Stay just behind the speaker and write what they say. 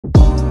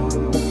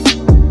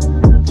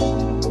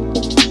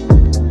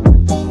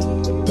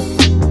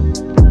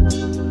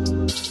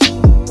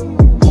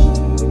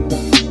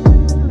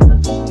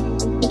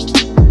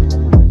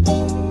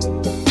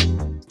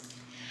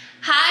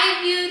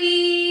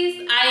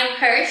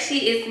her,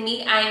 she is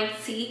me, I am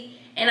T,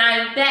 and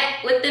I'm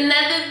back with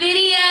another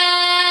video.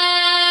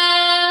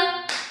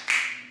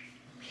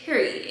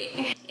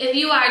 Period. If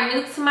you are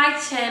new to my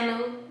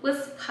channel,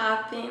 what's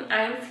poppin'?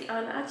 I am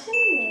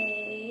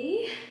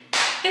te.A.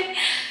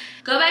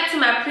 Go back to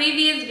my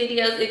previous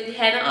videos if you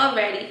haven't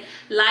already.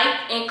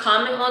 Like and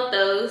comment on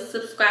those.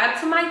 Subscribe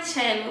to my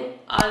channel,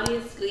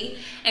 obviously,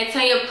 and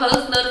turn your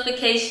post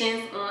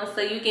notifications on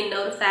so you get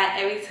notified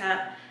every time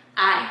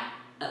I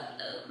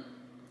upload.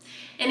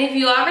 And if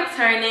you are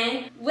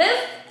returning, what's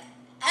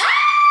up?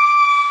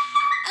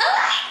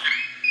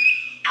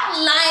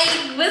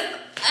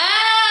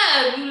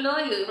 You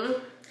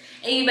loyal.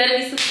 And you better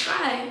be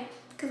subscribed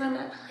because I'm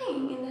not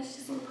playing and that's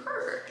just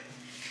important.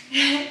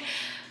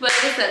 But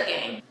what's up,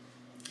 gang?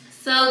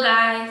 So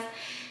guys,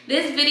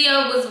 this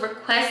video was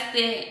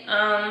requested.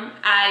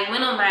 I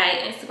went on my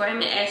Instagram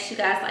and asked you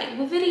guys like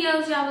what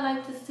videos y'all would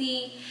like to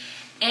see,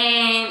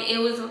 and it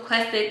was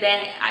requested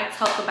that I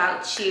talk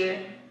about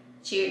cheer.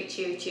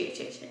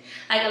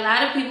 Like a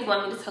lot of people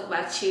want me to talk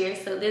about cheer,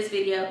 so this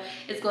video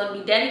is going to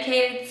be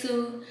dedicated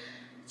to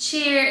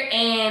cheer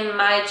and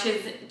my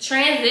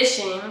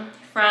transition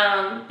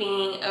from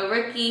being a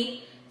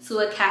rookie to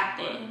a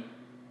captain.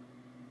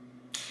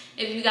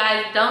 If you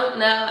guys don't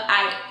know,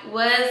 I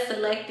was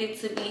selected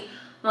to be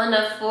one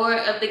of 4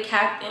 of the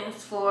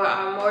captains for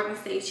our Morgan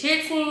State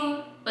cheer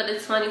team for the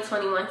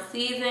 2021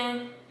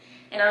 season.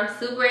 And I'm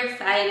super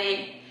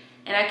excited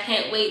and I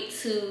can't wait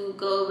to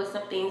go over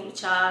some things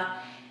with y'all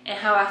and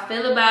how I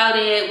feel about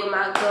it, what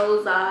my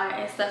goals are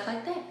and stuff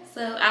like that.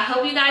 So I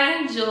hope you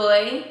guys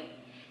enjoy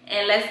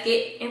and let's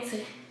get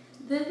into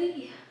the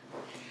video.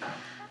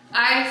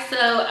 Alright,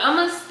 so I'm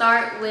gonna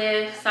start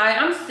with, sorry,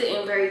 I'm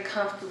sitting very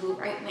comfortable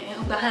right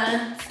now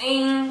behind the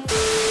scenes.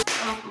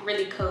 I'm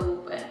really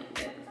cold, but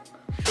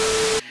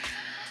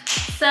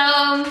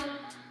so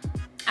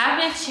I've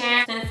been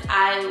cheering since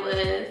I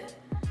was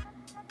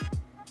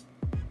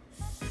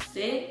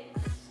 6,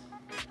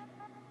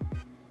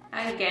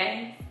 I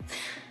guess.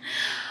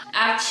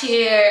 I've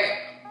cheered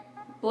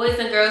Boys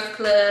and Girls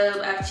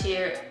Club, I've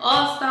cheered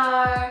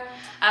All-Star,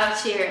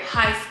 I've cheered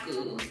high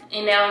school,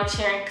 and now I'm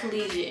cheering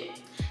collegiate.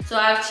 So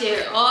I've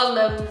cheered all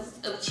levels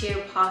of cheer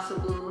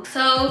possible.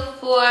 So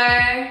for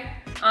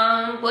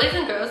Boys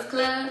and Girls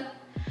Club,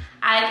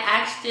 I've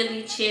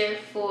actually cheered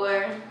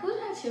for, who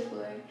did I cheer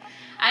for?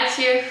 I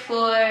cheered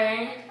for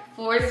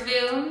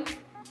Forestville,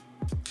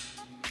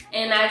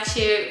 and I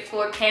cheered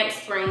for Camp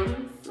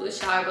Springs,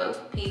 which are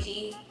both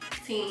PG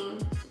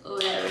teams or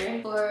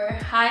whatever. For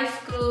high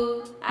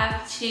school,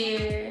 I've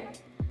cheered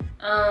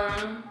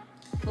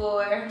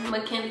for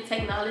McKinley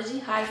Technology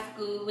High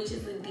School, which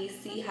is a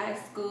DC high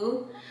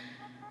school.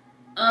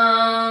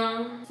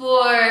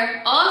 For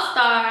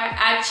All-Star,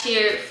 I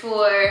cheered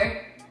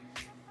for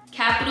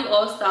Capital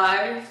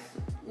All-Stars,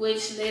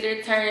 which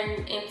later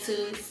turned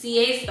into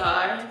CA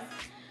Stars,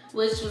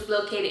 which was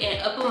located in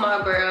Upper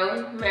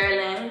Marlboro,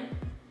 Maryland.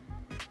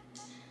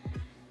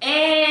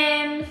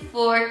 And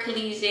for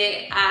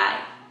collegiate,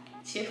 I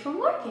cheered for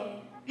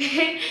Morgan.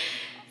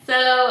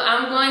 So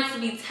I'm going to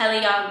be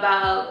telling y'all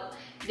about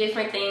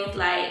different things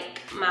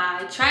like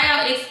my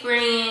tryout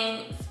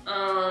experience,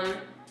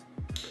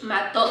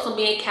 my thoughts on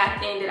being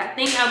captain, that I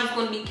think I was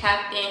going to be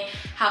captain,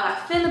 how I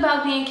feel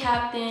about being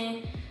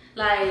captain,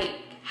 like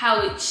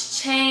how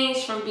it's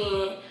changed from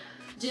being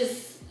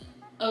just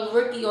a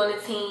rookie on the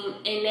team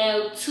and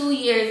now 2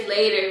 years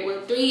later,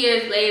 well 3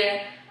 years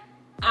later,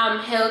 I'm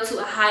held to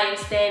a higher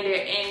standard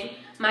and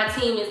my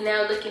team is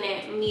now looking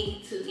at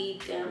me to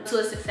lead them to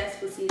a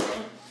successful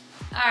season.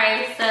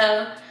 Alright,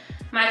 so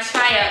my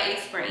tryout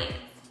experience.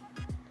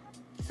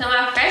 So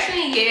my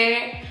freshman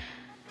year,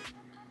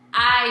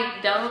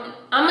 I'm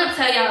gonna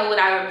tell y'all what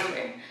I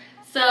remember.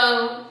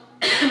 So,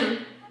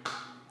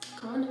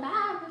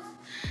 coronavirus.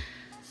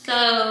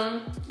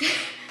 So,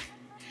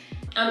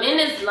 I'm in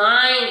this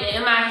line and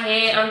in my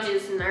head, I'm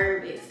just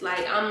nervous.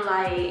 Like, I'm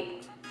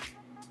like,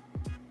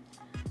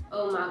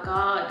 oh my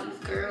God, these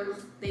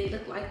girls, they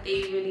look like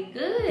they really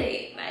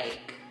good.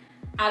 Like,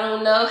 I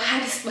don't know how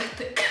this is about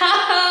to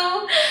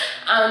go.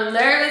 I'm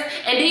nervous.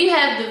 And then you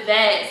have the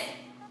vets,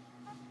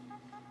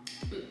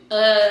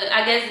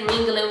 I guess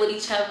mingling with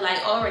each other,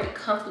 like already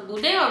comfortable.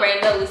 They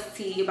already know it's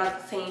tea about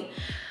the team.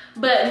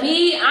 But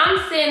me, I'm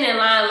sitting in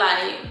line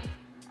like,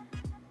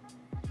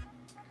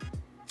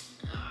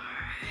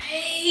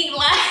 alright,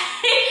 like,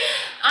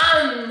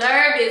 I'm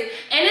nervous.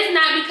 And it's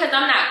not because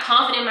I'm not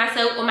confident in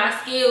myself or my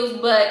skills,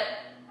 but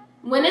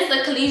when it's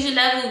a collegiate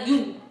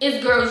level,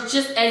 it's girls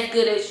just as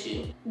good as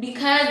you.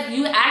 Because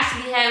you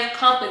actually have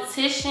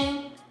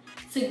competition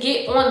to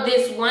get on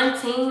this one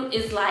team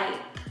is like,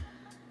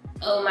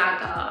 oh my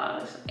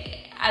gosh,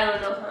 I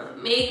don't know if I'm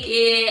gonna make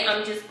it.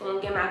 I'm just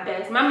gonna get my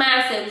best. My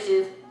mindset was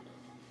just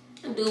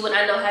do what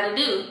I know how to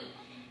do.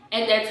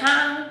 At that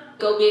time,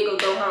 go big or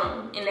go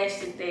home. And that's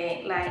just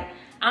that. Like,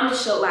 I'ma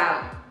show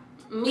out.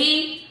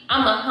 Me,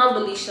 I'ma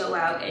humbly show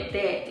out at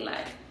that.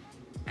 Like,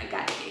 I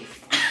got this.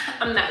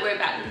 I'm not worried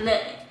about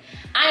nothing.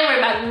 I ain't worried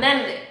about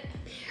none of it,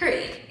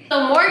 period.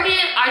 So Morgan,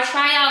 our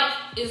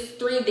tryout is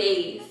 3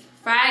 days.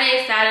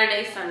 Friday,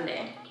 Saturday,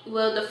 Sunday.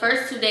 Well, the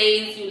first 2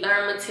 days you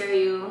learn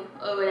material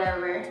or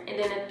whatever, and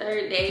then the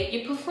third day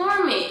you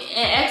perform it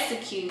and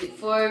execute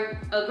for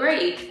a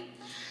grade.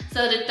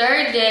 So the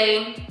third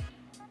day,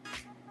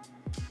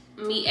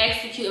 me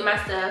executing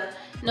my stuff,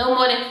 no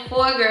more than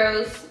 4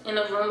 girls in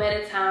a room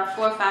at a time,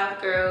 4 or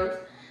 5 girls,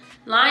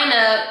 line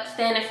up,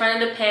 stand in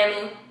front of the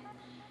panel,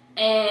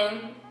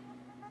 and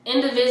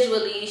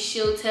individually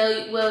she'll tell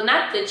you, well,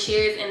 not the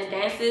cheers and the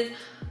dances,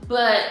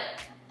 but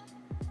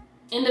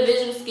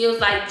individual skills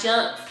like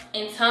jumps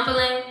and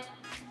tumbling,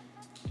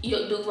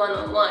 you'll do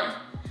one-on-one.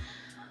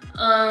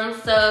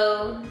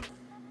 So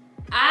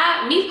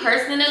me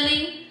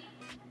personally,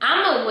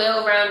 I'm a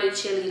well-rounded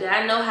cheerleader.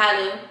 I know how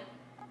to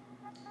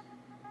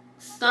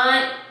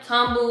stunt,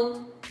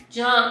 tumble,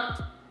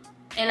 jump,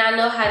 and I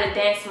know how to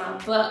dance my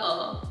butt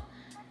off.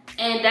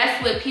 And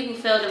that's what people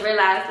fail to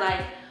realize,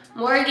 like,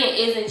 Morgan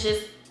isn't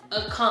just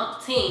a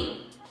comp team.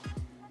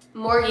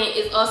 Morgan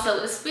is also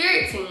a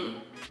spirit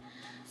team.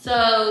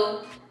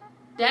 So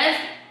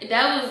that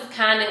was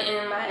kind of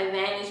in my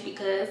advantage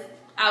because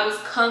I was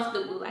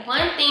comfortable. Like,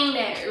 one thing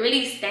that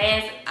really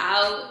stands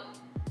out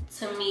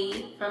to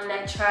me from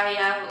that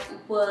tryout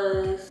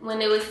was when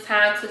it was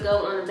time to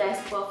go on the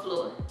basketball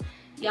floor.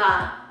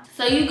 Y'all,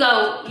 so you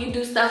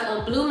do stuff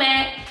on blue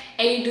mat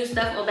and you do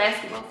stuff on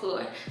basketball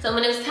floor. So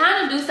when it was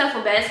time to do stuff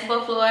on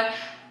basketball floor,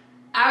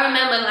 I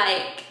remember,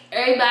 like,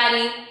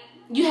 everybody,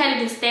 you had to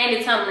do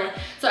standing tumbling.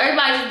 So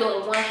everybody was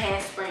doing one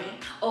handspring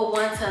or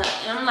one tuck.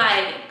 And I'm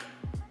like,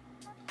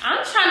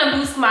 I'm trying to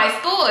boost my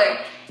score.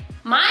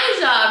 Mind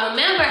y'all,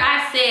 remember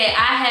I said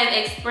I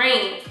have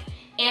experience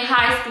in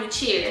high school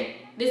cheer.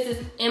 This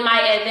is in my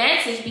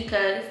advantage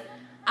because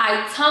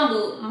I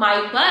tumbled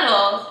my butt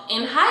off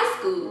in high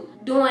school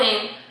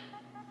doing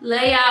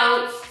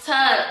layouts,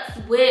 tucks,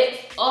 whips,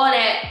 all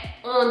that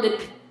on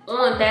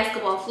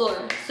basketball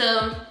floor.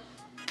 So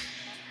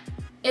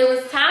it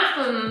was time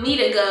for me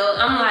to go.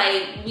 I'm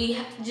like, we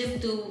just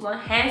do one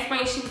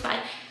handspring. She was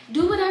like,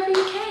 do whatever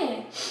you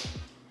can.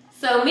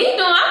 So me doing,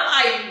 I'm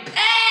like,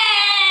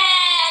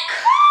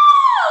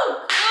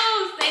 cool,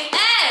 say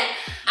that.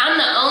 I'm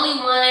the only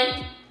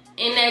one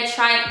in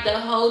that the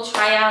whole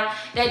tryout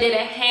that did a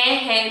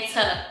hand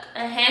tuck,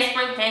 a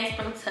handspring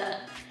tuck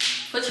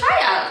for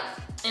tryouts.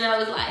 And I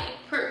was like,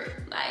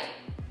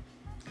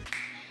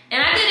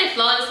 and I did it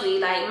flawlessly.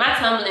 Like, my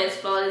tumbling is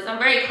flawless. I'm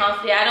very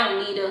confident. I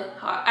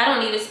don't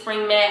need a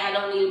spring mat. I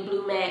don't need a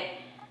blue mat.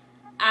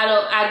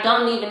 I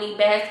don't even need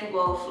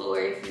basketball floor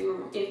if we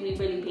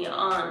really being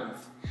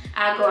honest.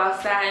 I go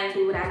outside and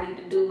do what I need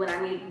to do when I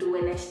need to do,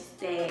 and that's just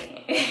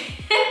that.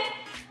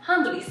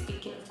 Humbly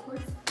speaking, of course.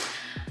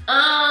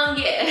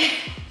 Yeah.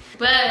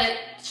 But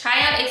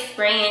tryout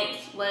experience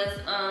was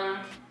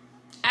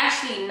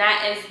actually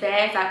not as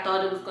bad as I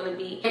thought it was gonna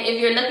be. And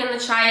if you're looking to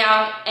try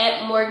out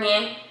at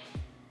Morgan,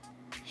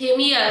 hit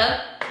me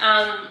up.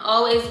 I'm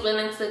always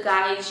willing to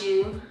guide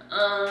you.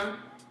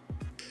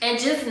 And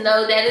just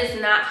know that it's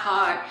not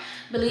hard.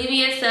 Believe in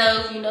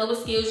yourself. You know what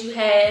skills you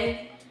have.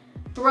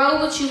 Throw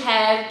what you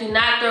have. Do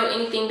not throw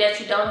anything that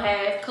you don't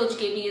have. Coach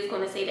Gibby is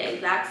going to say the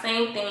exact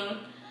same thing.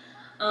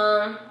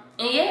 And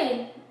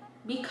yeah,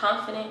 be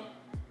confident.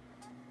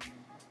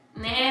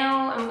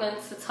 Now I'm going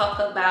to talk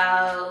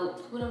about,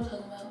 what I'm talking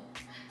about?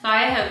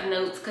 Sorry, I have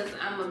notes because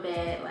I'm a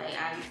bad, like,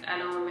 I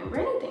don't remember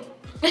anything.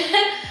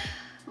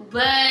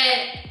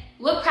 But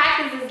what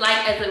practice is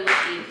like as a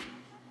rookie?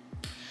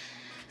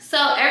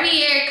 So every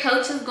year,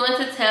 coach is going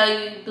to tell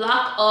you,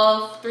 block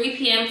off 3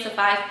 p.m. to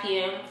 5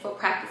 p.m. for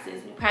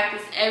practices. We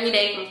practice every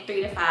day from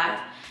 3 to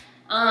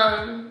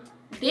 5.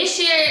 This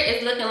year,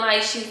 it's looking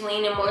like she's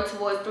leaning more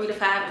towards 3 to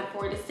 5 and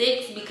 4 to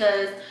 6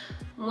 because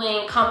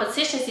when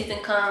competition season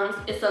comes,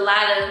 it's a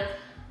lot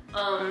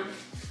of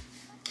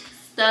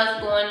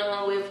stuff going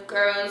on with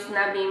girls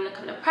not being able to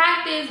come to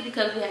practice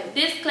because we have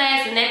this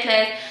class and that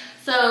class.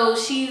 So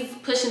she's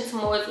pushing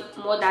towards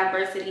more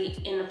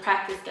diversity in the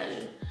practice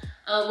schedule.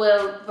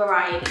 Well,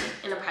 variety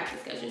in the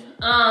practice schedule.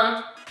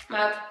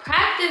 My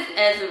practice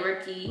as a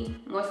rookie,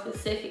 more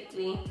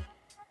specifically,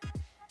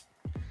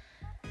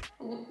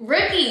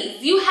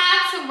 rookies, you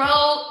have to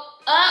roll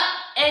up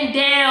and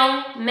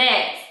down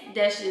mats.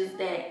 That's just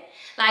that.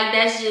 Like,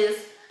 that's just,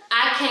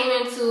 I came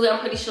into, I'm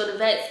pretty sure the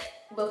vets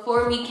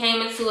before me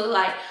came into it,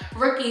 like,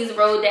 rookies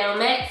roll down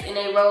mats and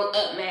they roll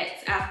up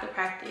mats after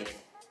practice.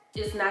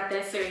 It's not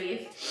that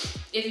serious.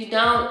 If you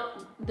don't,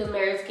 the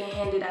mayor's can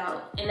hand it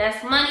out. And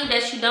that's money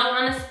that you don't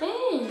want to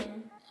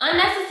spend.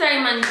 Unnecessary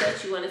money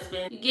that you want to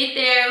spend. You get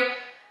there,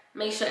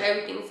 make sure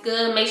everything's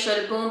good, make sure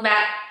the boom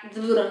box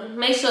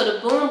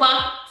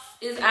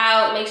is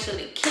out, make sure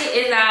the kit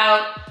is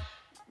out.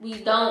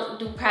 We don't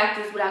do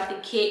practice without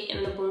the kit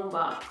and the boom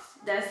box.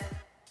 That's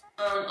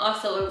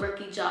also a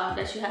rookie job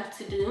that you have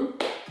to do.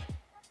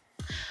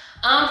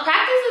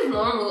 Practice is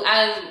normal.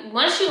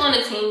 Once you're on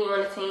a team, you're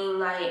on a team.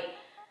 Like,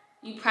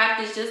 you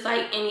practice just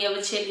like any other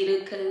cheerleader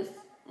because,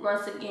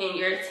 once again,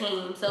 you're a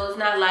team. So it's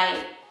not like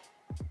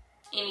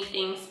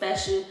anything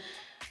special.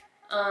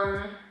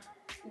 The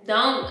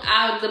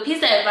piece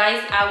of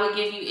advice I would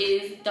give you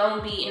is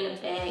don't be in the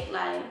bag.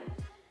 Like,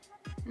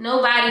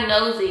 Nobody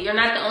knows it. You're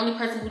not the only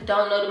person who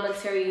don't know the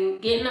material.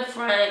 Get in the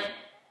front,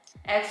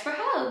 ask for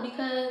help,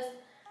 because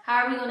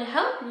how are we gonna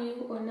help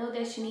you or know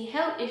that you need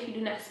help if you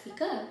do not speak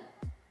up?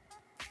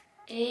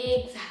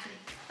 Exactly.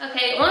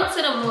 Okay, on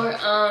to the more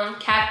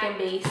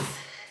captain-based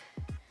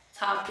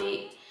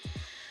topic.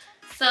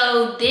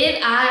 So,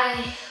 did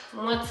I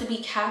want to be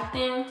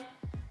captain?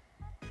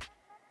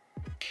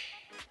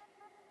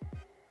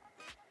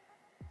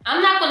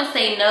 I'm not gonna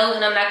say no,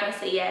 and I'm not gonna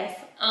say yes.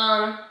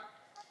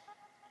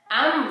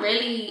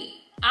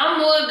 I'm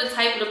more of the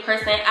type of the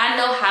person, I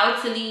know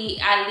how to lead.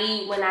 I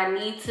lead when I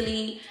need to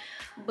lead,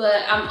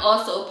 but I'm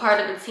also a part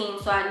of the team,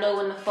 so I know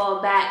when to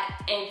fall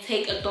back and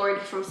take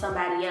authority from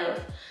somebody else.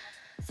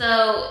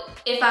 So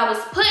if I was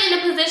put in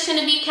a position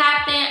to be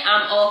captain,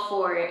 I'm all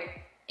for it.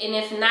 And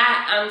if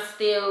not, I'm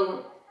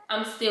still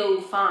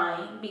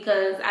fine,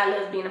 because I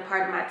love being a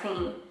part of my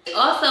team.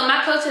 Also,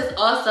 my coach has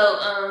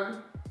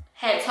also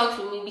had talked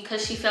with me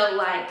because she felt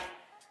like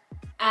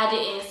I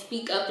didn't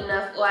speak up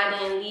enough or I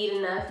didn't lead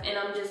enough, and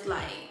I'm just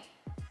like,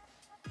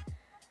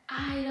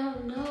 I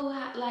don't know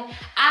how, like,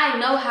 I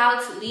know how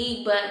to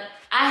lead, but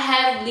I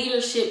have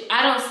leadership.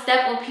 I don't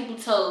step on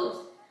people's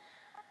toes.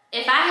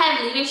 If I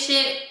have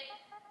leadership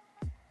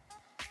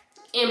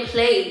in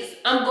place,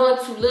 I'm going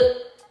to look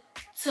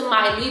to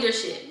my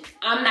leadership.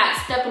 I'm not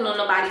stepping on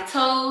nobody's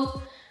toes.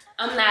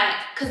 I'm not,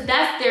 because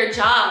that's their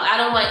job. I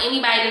don't want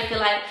anybody to feel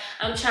like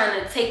I'm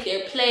trying to take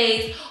their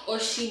place or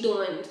she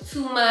doing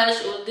too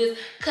much or this.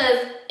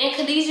 Because in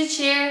Khadijah's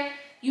chair,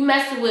 you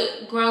messing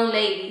with grown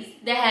ladies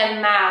that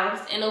have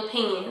mouths and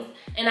opinions.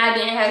 And I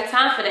didn't have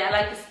time for that.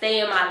 I like to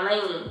stay in my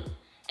lane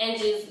and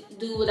just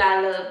do what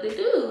I love to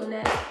do. And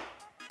that's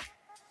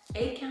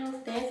 8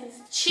 counts,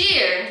 dances,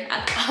 cheer.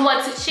 I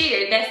want to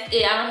cheer. That's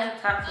it. I don't have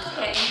time for that.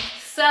 Okay.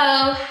 So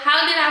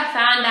how did I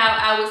find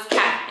out I was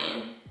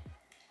captain?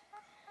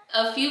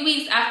 A few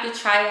weeks after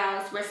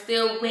tryouts, we're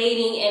still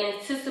waiting and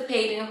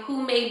anticipating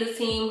who made the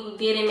team, who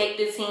didn't make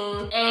the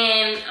team.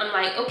 And I'm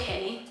like,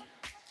 okay.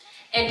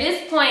 At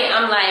this point,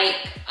 I'm like,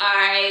 all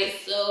right,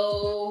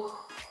 so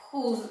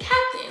who's the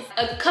captain?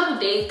 A couple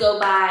days go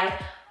by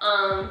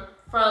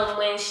from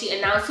when she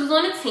announced who's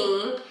on the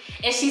team,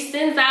 and she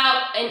sends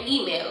out an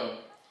email.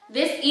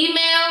 This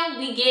email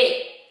we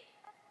get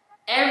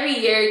every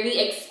year. We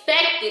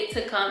expect it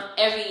to come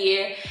every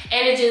year,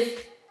 and it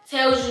just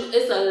tells you,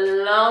 it's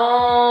a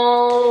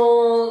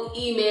long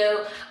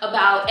email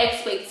about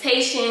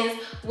expectations,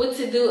 what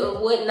to do and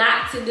what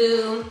not to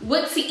do,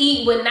 what to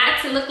eat, what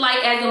not to look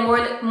like as a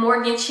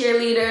Morgan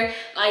cheerleader,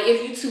 like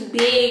if you too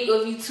big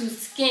or if you too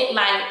skint,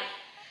 like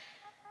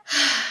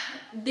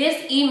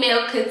this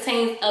email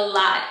contains a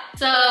lot.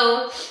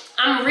 So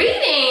I'm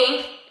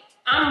reading,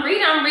 and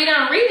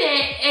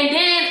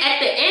then at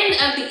the end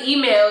of the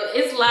email,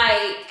 it's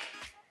like,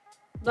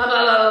 blah,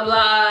 blah, blah, blah,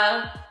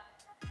 blah.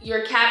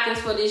 Your captains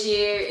for this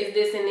year is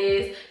this and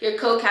this. Your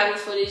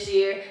co-captains for this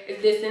year is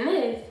this and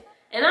this.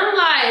 And I'm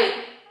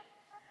like,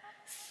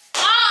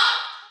 stop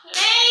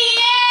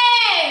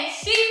playing!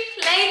 She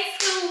played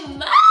too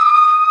much!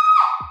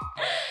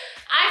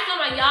 I feel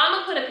like, y'all, I'm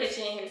gonna put a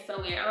picture in here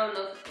somewhere. I don't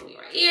know if it's gonna be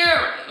right here,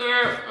 right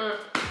here.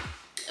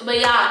 But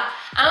y'all,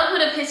 I'm gonna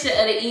put a picture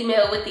of the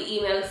email, what the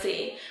email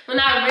said.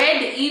 When I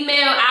read the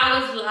email, I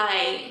was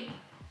like,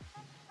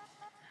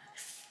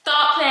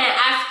 stop playing.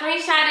 I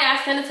screenshot it,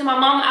 I sent it to my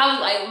mama. I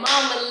was like,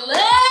 Mama, look!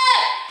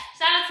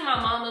 Shout out to my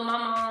mama. My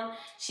mom,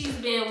 she's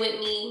been with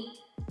me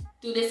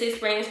through this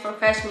experience from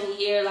freshman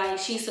year. Like,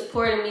 she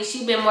supported me.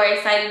 She's been more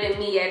excited than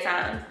me at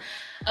times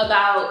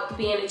about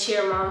being a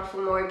cheer mom for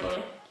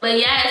Morgan. But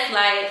yes,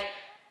 like,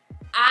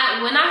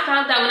 when I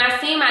found out, when I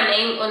seen my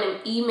name on an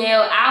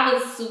email, I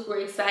was super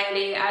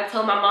excited. I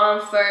told my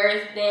mom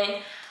first,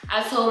 then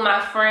I told my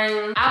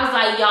friend. I was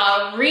like,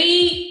 y'all,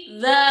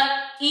 read the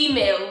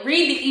email.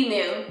 Read the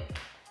email.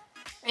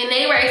 And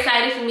they were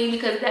excited for me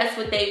because that's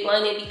what they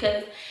wanted,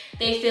 because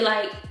they feel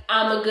like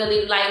I'm a good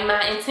leader. Like,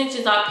 my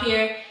intentions are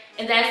pure,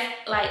 and that's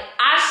like,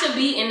 I should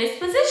be in this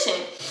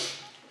position.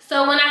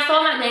 So when I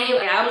saw my name,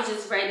 I was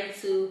just ready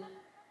to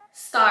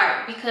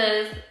start,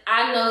 because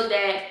I know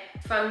that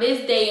from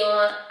this day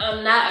on,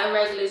 I'm not a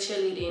regular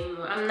cheerleader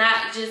anymore. I'm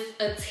not just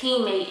a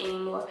teammate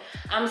anymore.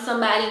 I'm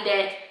somebody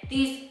that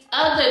these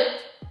other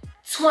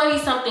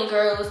 20-something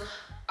girls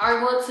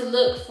are going to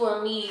look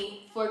for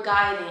me for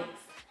guidance.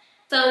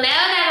 So now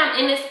that I'm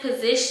in this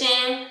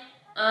position,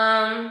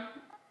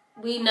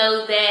 we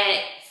know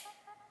that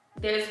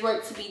there's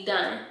work to be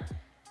done.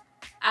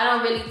 I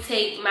don't really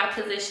take my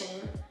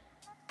position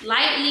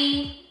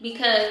lightly,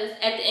 because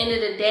at the end of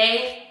the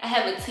day, I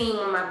have a team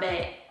on my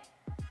back.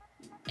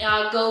 And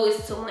our goal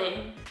is to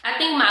win. I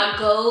think my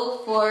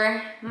goal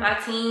for my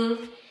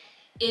team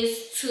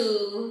is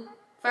to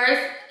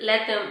first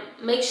let them,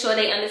 make sure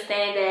they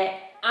understand that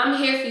I'm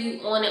here for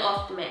you on and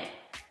off the mat.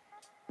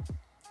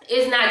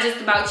 It's not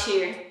just about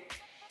cheer.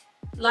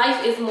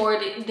 Life is more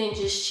than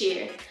just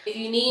cheer. If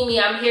you need me,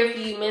 I'm here for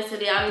you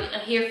mentally. I'm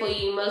here for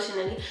you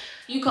emotionally.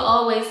 You can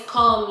always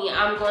call me.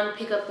 I'm going to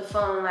pick up the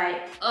phone.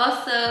 Like,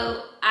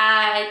 also,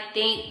 I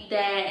think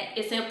that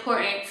it's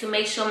important to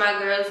make sure my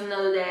girls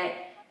know that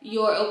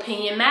your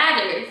opinion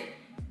matters.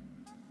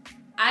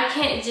 I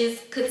can't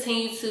just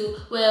continue to,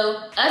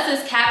 well, us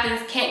as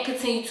captains can't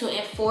continue to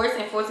enforce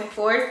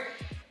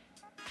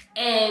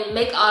and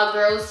make all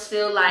girls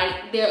feel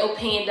like their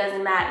opinion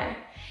doesn't matter.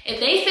 If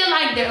they feel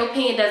like their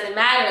opinion doesn't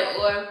matter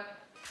or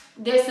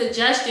their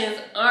suggestions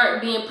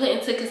aren't being put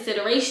into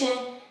consideration,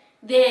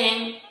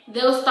 then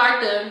they'll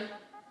start to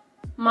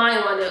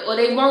mind wander, or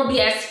they won't be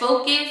as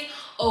focused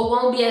or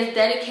won't be as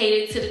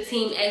dedicated to the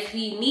team as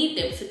we need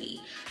them to be.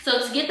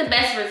 So to get the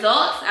best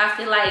results, I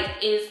feel like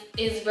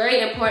it's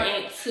very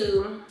important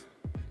to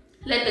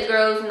let the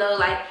girls know,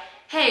 like,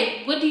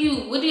 hey, what do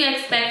you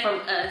expect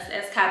from us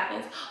as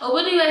captains? Or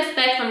what do you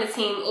expect from the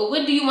team? Or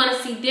what do you want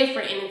to see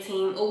different in the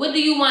team? Or what do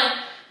you want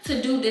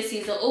to do this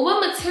season? Or what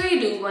material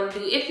do you want to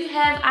do? If you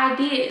have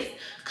ideas,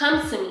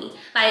 come to me.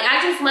 Like,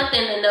 I just want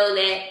them to know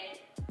that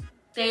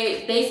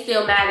they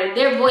still matter.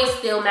 Their voice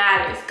still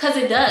matters, because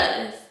it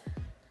does.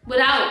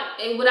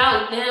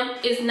 Without them,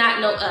 it's not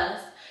no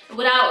us.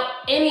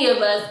 Without any of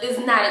us, it's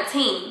not a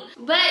team.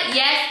 But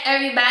yes,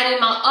 everybody,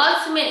 my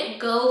ultimate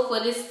goal for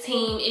this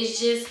team is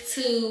just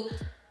to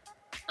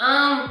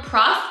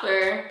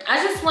prosper.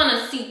 I just want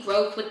to see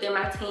growth within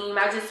my team.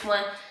 I just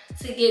want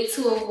to get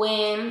to a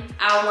win.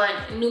 I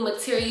want new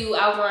material.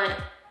 I want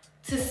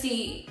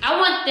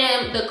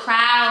them, the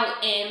crowd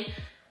and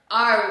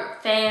our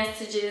fans,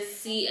 to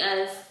just see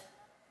us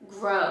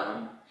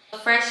grow. A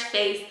fresh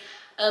face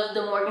of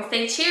the Morgan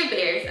State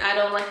Cheerbears. I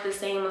don't want the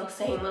same old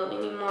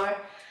anymore.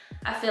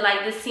 I feel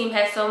like this team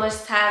has so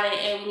much talent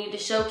and we need to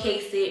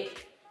showcase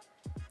it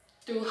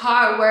through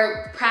hard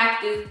work,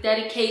 practice,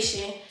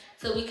 dedication,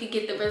 so we could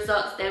get the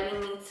results that we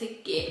need to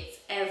get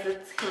as a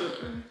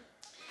team.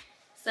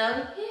 So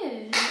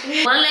yeah.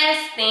 One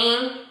last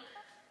thing,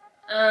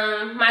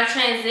 my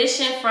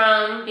transition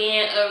from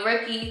being a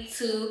rookie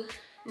to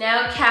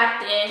now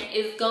captain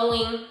is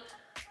going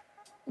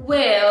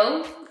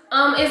well.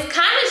 It's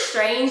kind of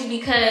strange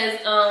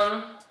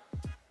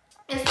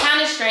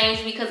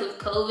because of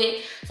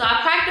COVID. So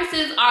our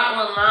practices are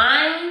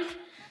online,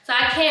 so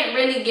I can't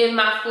really give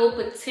my full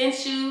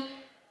potential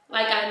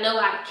like I know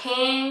I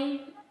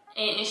can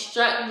and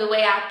instruct the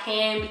way I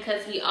can,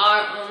 because we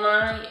are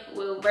online,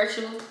 we're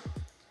virtual.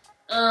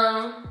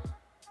 I'm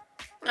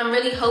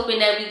really hoping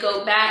that we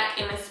go back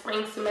in the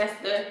spring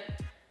semester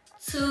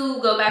to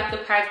go back to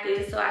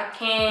practice so I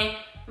can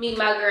meet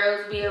my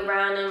girls, be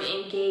around them,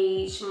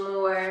 engage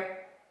more,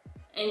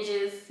 and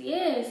just,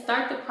 yeah,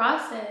 start the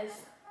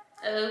process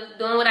of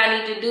doing what I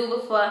need to do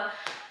before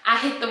I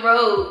hit the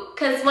road.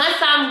 Cause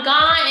once I'm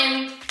gone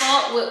in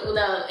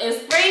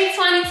spring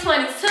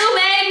 2022,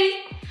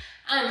 baby,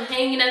 I'm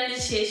hanging up the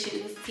cheer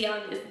shoes. T.A.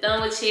 is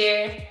done with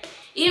cheer.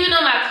 Even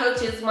though my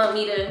coaches want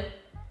me to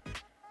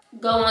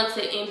go on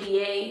to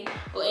NBA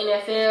or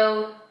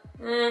NFL,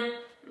 no.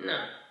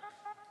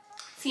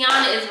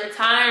 T.A. is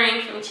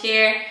retiring from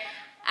cheer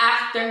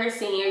after her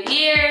senior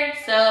year,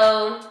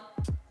 so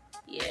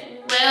yeah.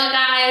 Well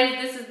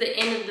guys, this is the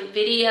end of the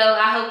video.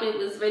 I hope it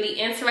was really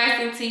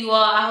interesting to you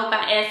all. I hope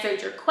I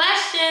answered your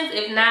questions.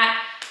 If not,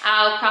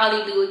 I'll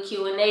probably do a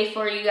Q&A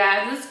for you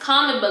guys. Just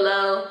comment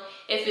below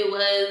if it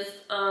was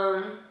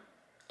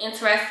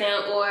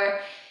interesting,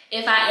 or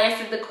if I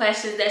answered the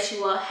questions that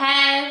you all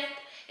have.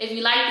 If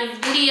you like this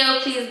video,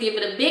 please give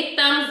it a big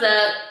thumbs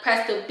up.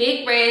 Press the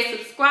big red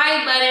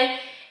subscribe button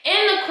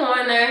in the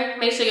corner.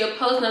 Make sure your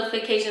post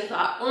notifications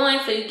are on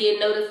so you get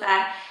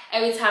notified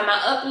every time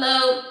I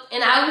upload.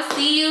 And I will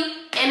see you